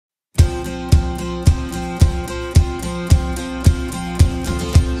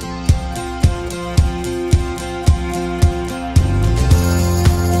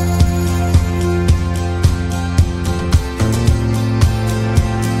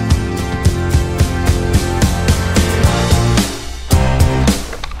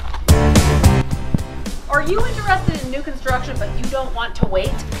construction, but you don't want to wait?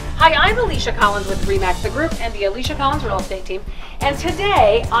 Hi, I'm Alisha Collins with RE/MAX the Group and the Alisha Collins Real Estate Team. And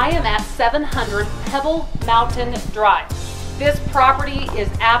today I am at 700 Pebble Mountain Drive. This property is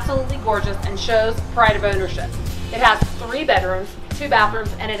absolutely gorgeous and shows pride of ownership. It has 3 bedrooms, 2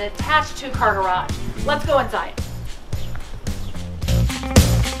 bathrooms, and an attached 2-car garage. Let's go inside.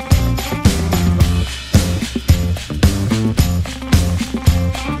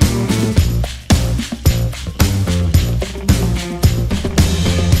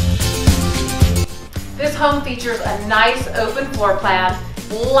 This home features a nice open floor plan,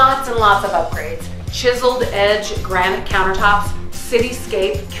 lots and lots of upgrades, chiseled edge granite countertops,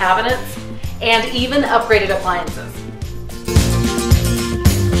 Cityscape cabinets, and even upgraded appliances.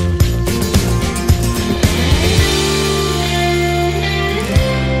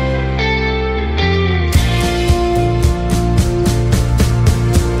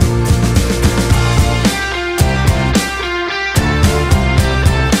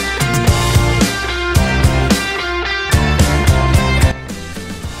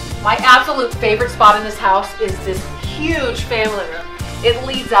 My absolute favorite spot in this house is this huge family room. It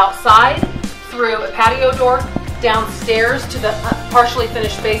leads outside through a patio door, downstairs to the partially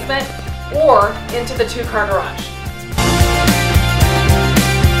finished basement, or into the 2-car garage.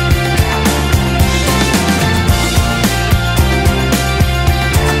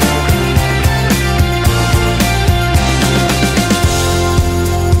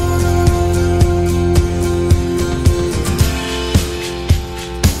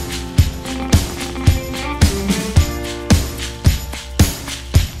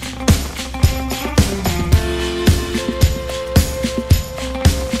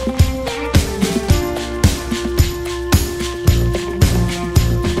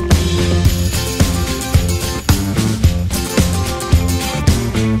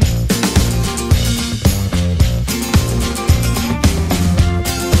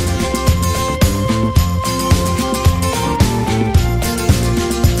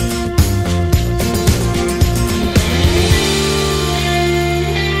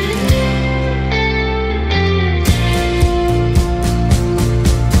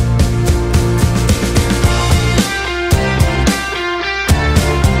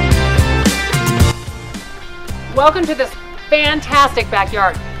 Welcome to this fantastic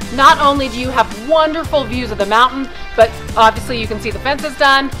backyard. Not only do you have wonderful views of the mountain, but obviously you can see the fences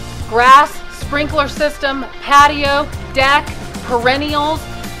done, grass, sprinkler system, patio, deck, perennials,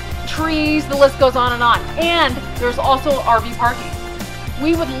 trees, the list goes on. And there's also RV parking.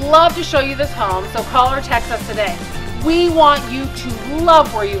 We would love to show you this home, so call or text us today. We want you to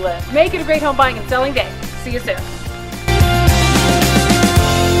love where you live. Make it a great home buying and selling day. See you soon.